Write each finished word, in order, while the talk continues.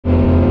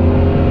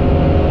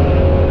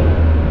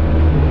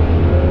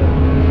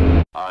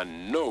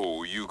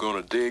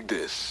dig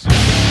this.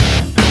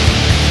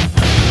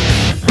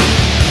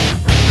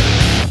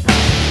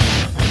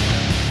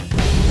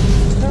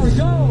 There we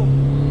go.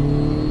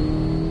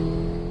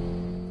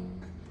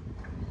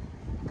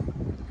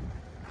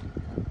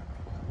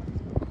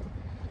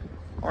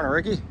 Morning,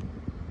 Ricky.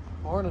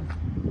 Morning.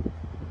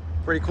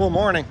 Pretty cool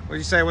morning. What did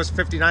you say it was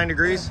 59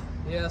 degrees?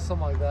 Yeah,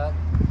 something like that.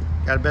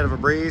 Got a bit of a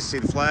breeze, see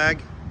the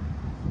flag?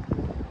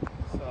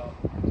 So,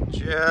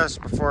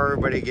 Just before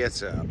everybody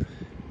gets up.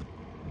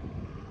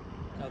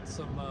 got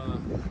some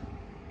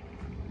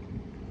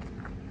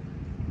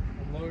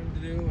unloading to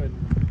do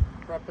and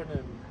prepping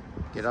and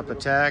Get up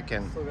attack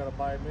and, still got to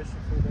buy admission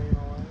for the day and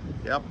all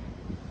that. yep.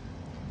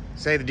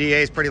 Say the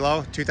DA is pretty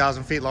low,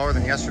 2,000 feet lower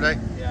than yesterday.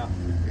 Yeah.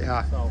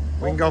 Yeah, So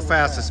we can go hopefully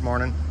fast we're this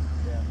morning.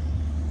 Yeah.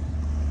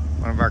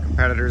 One of our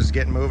competitors is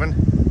getting moving.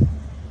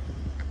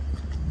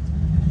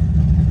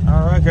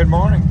 All right, good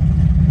morning.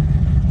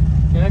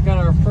 Yeah, got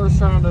our first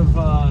round of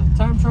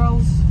time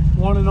trials,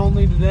 one and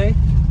only today.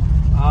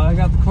 I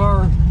got the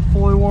car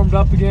fully warmed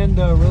up again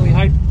to really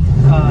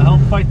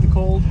help fight the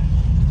cold.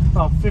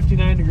 About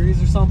 59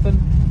 degrees or something.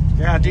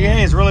 Yeah,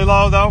 DA is really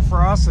low though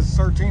for us. It's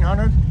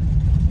 1,300.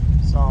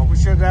 So we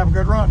should have a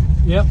good run.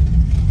 Yep.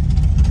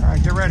 All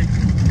right, get ready.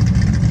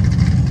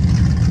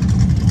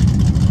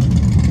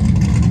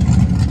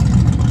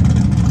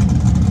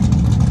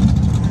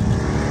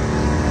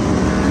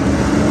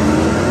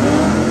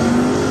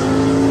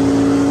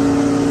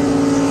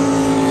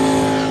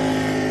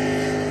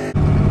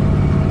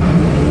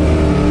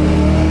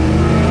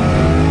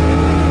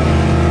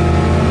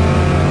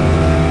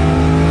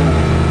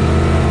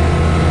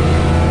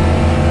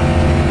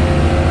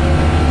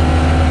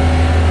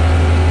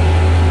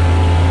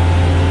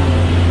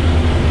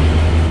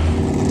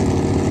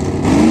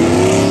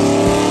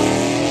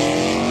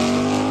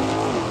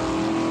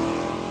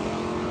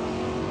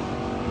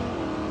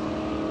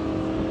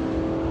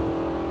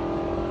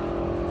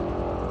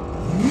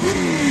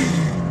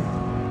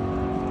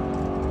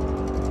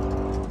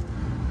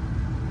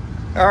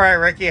 All right,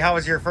 Ricky, how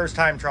was your first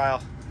time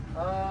trial?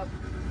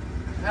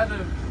 Had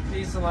a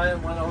decent line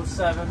at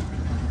 107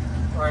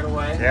 right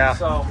away. Yeah.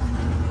 So,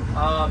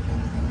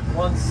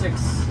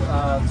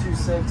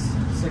 1626,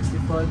 60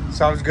 foot.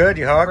 Sounds good,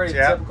 you hooked, Pretty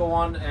yeah. typical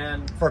one.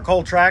 And For a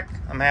cold track,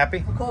 I'm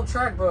happy. a cold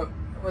track, but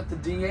with the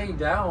DA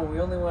down, we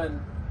only went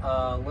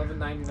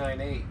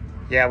 1199.8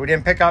 Yeah, we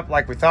didn't pick up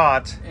like we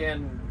thought.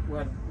 and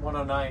went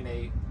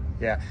 109.8.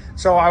 Yeah,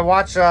 so I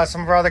watched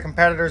some of our other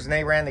competitors and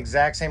they ran the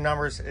exact same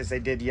numbers as they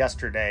did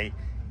yesterday,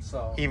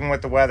 So even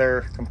with the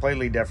weather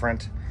completely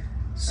different.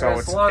 So I guess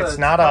it's a lot of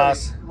not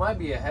us. Might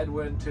be a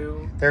headwind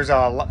too. There's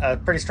a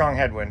pretty strong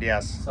headwind,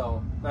 yes.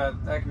 So that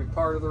could be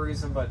part of the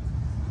reason, but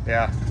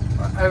Yeah.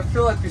 I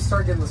feel like we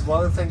start getting this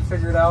weather thing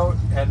figured out,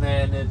 and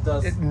then it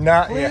does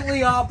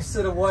completely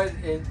opposite of what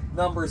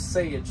numbers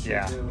say it should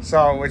Yeah. do.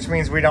 So, which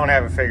means we don't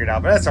have it figured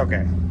out, but that's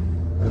okay.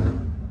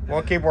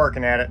 We'll keep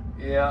working at it.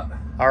 Yeah.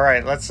 All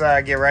right, let's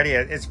get ready.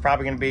 It's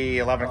probably going to be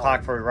 11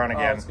 o'clock before we run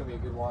again. It's going to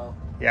be a good while.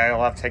 Yeah,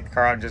 you'll have to take the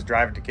car out and just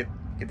drive it to get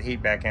the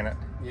heat back in it.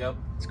 Yep.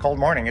 It's a cold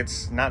morning.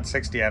 It's not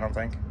 60, I don't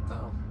think.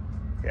 No.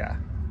 Yeah.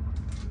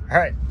 All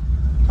right.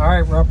 All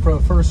right, we're up for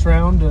the first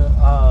round,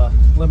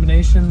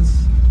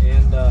 eliminations,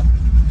 and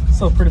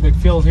still a pretty big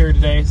field here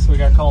today, so we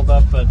got called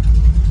up, but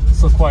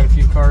still quite a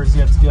few cars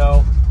yet to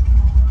go.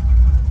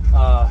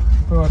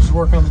 Pretty much just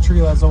working on the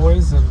tree as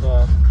always, and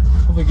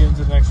hopefully get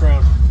into the next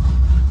round.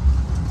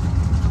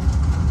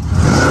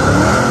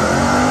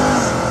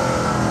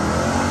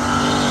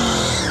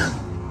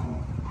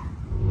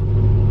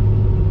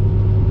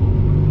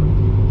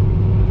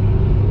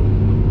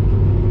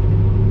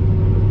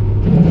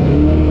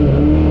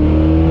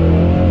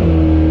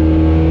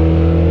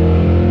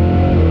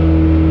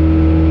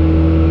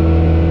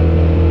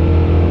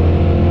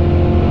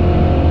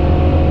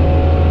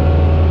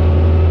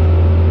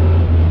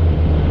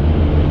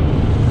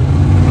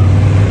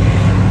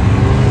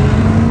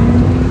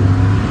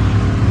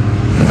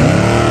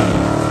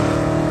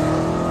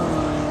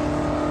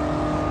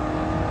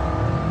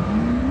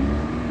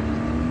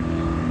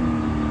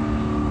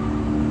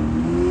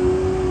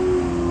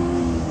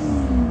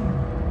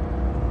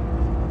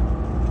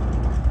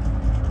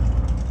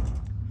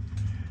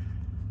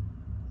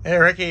 Hey,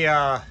 Ricky,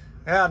 yeah,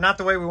 not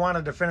the way we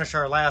wanted to finish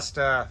our last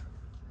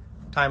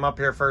time up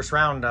here, first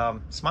round.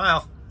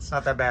 Smile, it's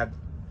not that bad.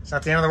 It's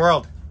not the end of the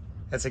world.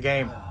 It's a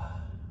game.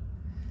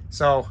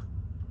 So,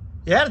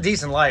 you had a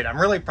decent light. I'm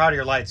really proud of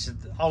your lights.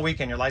 All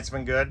weekend, your lights have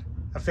been good.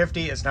 A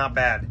 50 is not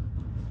bad.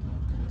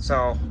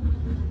 So,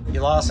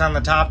 you lost on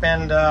the top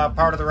end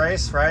part of the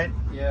race, right?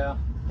 Yeah.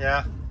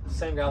 Yeah.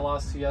 Same guy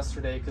lost to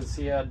yesterday because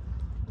he had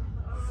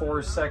a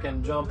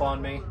 4-second jump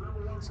on me.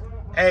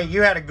 Hey,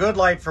 you had a good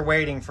light for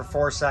waiting for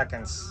 4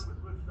 seconds.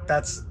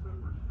 That's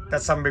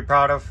something to be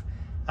proud of.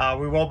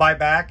 We will buy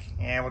back,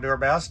 and we'll do our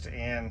best,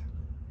 and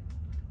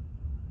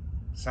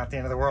it's not the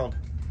end of the world.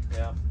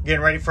 Yeah.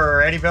 Getting ready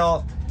for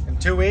Eddyville in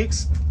 2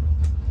 weeks.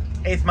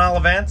 8th mile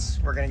events.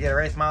 We're going to get our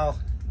 8th mile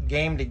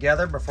game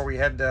together before we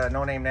head to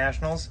No Name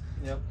Nationals.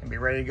 Yep. And be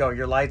ready to go.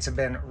 Your lights have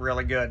been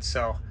really good,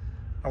 so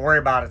don't worry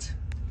about it.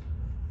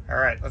 All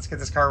right, let's get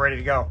this car ready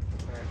to go.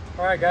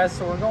 All right, guys,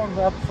 so we're going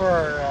up for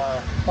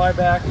our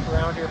buyback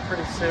around here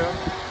pretty soon.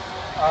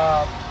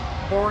 But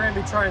we're going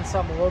to be trying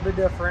something a little bit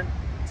different.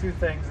 Two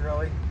things,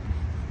 really.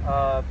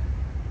 We're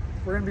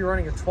going to be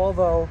running a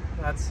 12.0.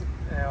 That's,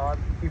 you know,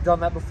 we've done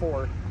that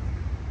before.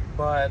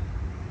 But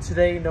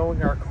today,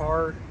 knowing our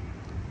car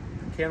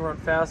can run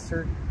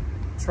faster,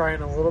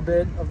 trying a little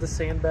bit of the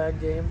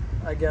sandbag game,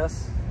 I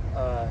guess.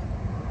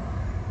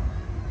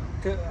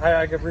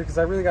 Because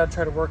I really got to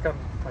try to work on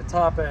my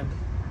top end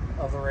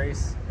of the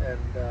race, and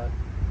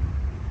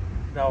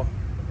you know,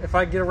 if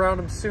I get around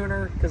them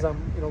sooner, because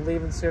I'm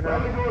leaving sooner,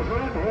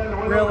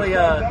 really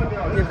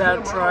give that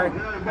a try.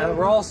 And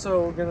we're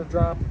also gonna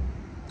drop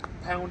a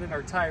pound in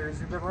our tires.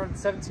 We've been running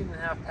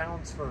 17.5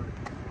 pounds for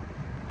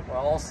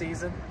all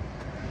season,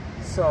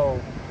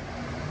 so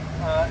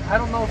I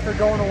don't know if they're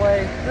going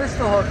away. They're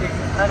still hooking.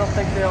 I don't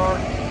think they are,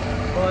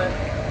 but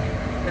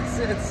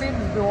it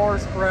seems more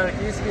sporadic.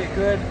 It used to be a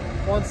good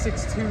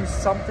 162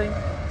 something,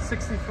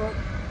 60 foot,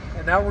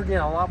 and now we're getting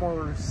a lot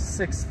more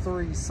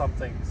 6.3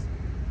 somethings.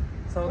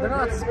 So they're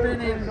not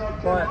spinning,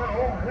 but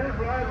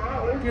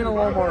getting a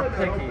little more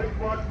picky.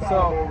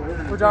 So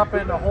we're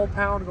dropping a whole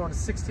pound, going to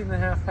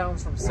 16.5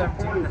 pounds from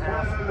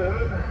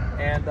 17.5,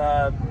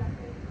 and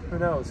who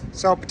knows?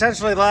 So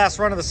potentially the last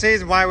run of the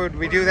season. Why would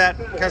we do that?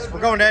 Because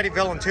we're going to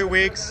Eddyville in 2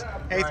 weeks,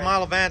 8th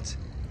mile event,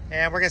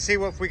 and we're gonna see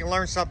if we can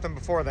learn something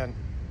before then.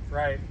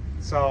 Right.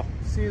 So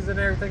season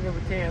everything that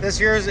we can. This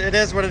year's it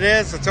is what it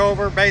is. It's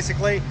over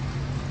basically.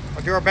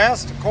 We'll do our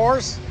best, of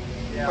course.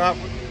 Yeah. But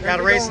we got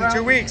to race in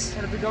 2 weeks.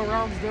 And if we go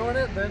rounds doing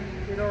it, then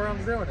we go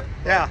rounds doing it.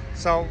 Yeah.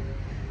 So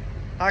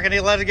not gonna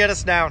let it get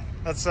us down.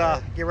 Let's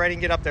get ready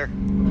and get up there.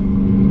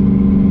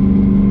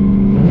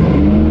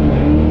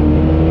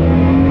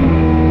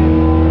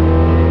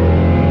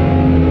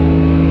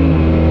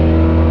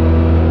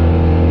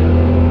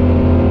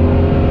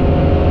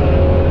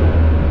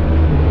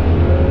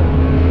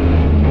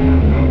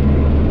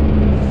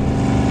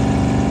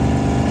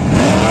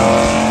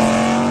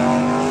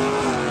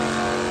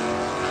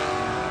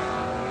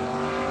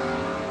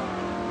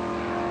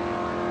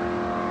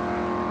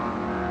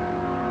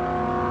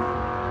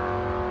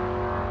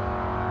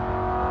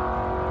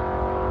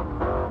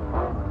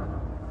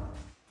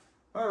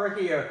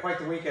 Ricky, quite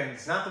the weekend.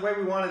 It's not the way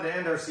we wanted to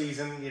end our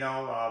season,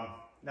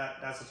 not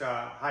such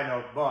a high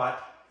note,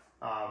 but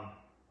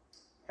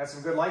had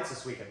some good lights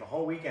this weekend. The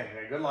whole weekend, we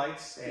had good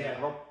lights,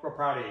 and real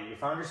proud of you. You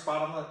found your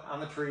spot on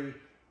the tree,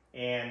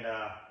 and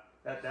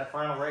that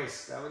final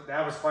race,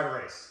 that was quite a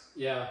race.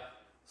 Yeah.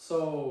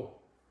 So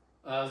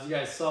as you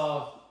guys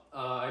saw,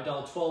 I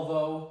dialed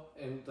 12.0,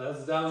 and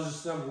that was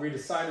just the number we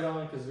decided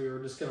on because we were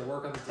just going to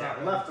work on the top.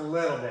 Yeah, left a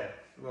little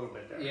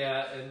bit there.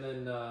 Yeah, and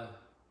then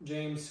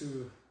James,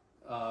 who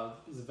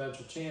is a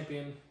eventual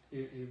champion.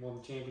 He won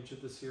the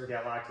championship this year.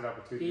 Yeah, locked it up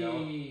with 2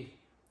 He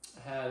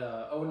had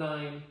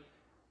 09,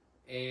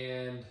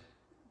 and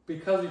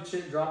because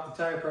we dropped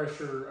the tire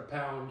pressure a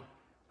pound,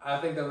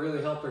 I think that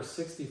really helped our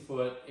 60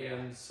 foot.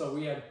 And so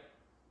we had,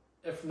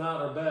 if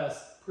not our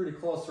best, pretty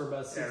close to our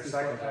best 60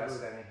 foot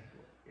ever.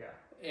 Yeah.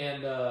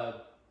 And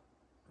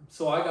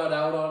so I got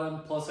out on him.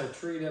 Plus I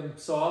treated him.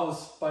 So I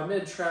was by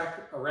mid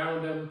track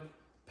around him,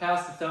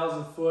 past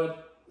 1,000 foot.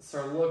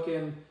 Started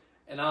looking.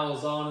 And I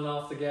was on and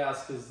off the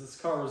gas because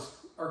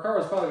our car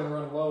was probably going to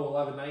run low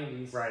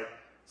 1190s. Right.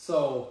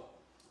 So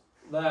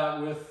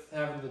that with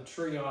having the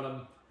tree on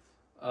him,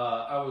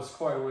 I was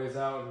quite a ways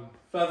out and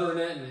feathering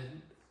it.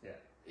 And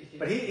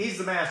but he's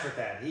the master at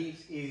that.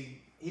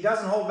 He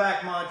doesn't hold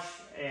back much,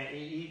 and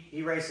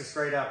he races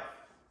straight up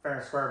fair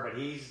and square. But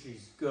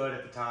he's good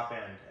at the top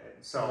end.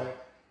 So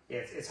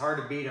it's hard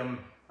to beat him.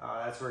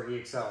 That's where he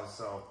excels.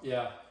 So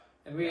yeah,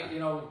 and we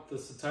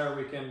this entire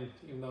weekend,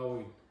 even though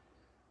we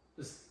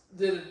just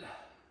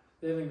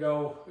didn't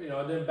go, it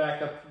didn't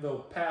back up the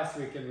past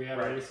weekend we had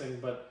racing,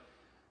 but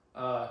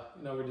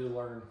we did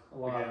learn a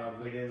lot out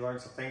of it. We did learn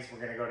some things. We're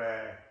going to go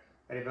to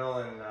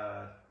Eddyville in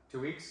 2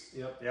 weeks.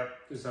 Yep.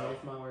 Do some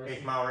 8th mile race.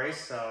 8th mile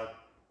race.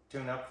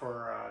 Tune up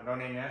for No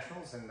Name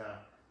Nationals, and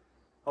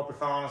hope you're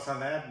following us on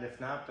that. And if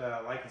not,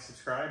 like and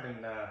subscribe,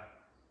 and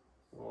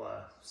we'll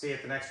see you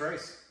at the next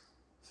race.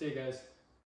 See you guys.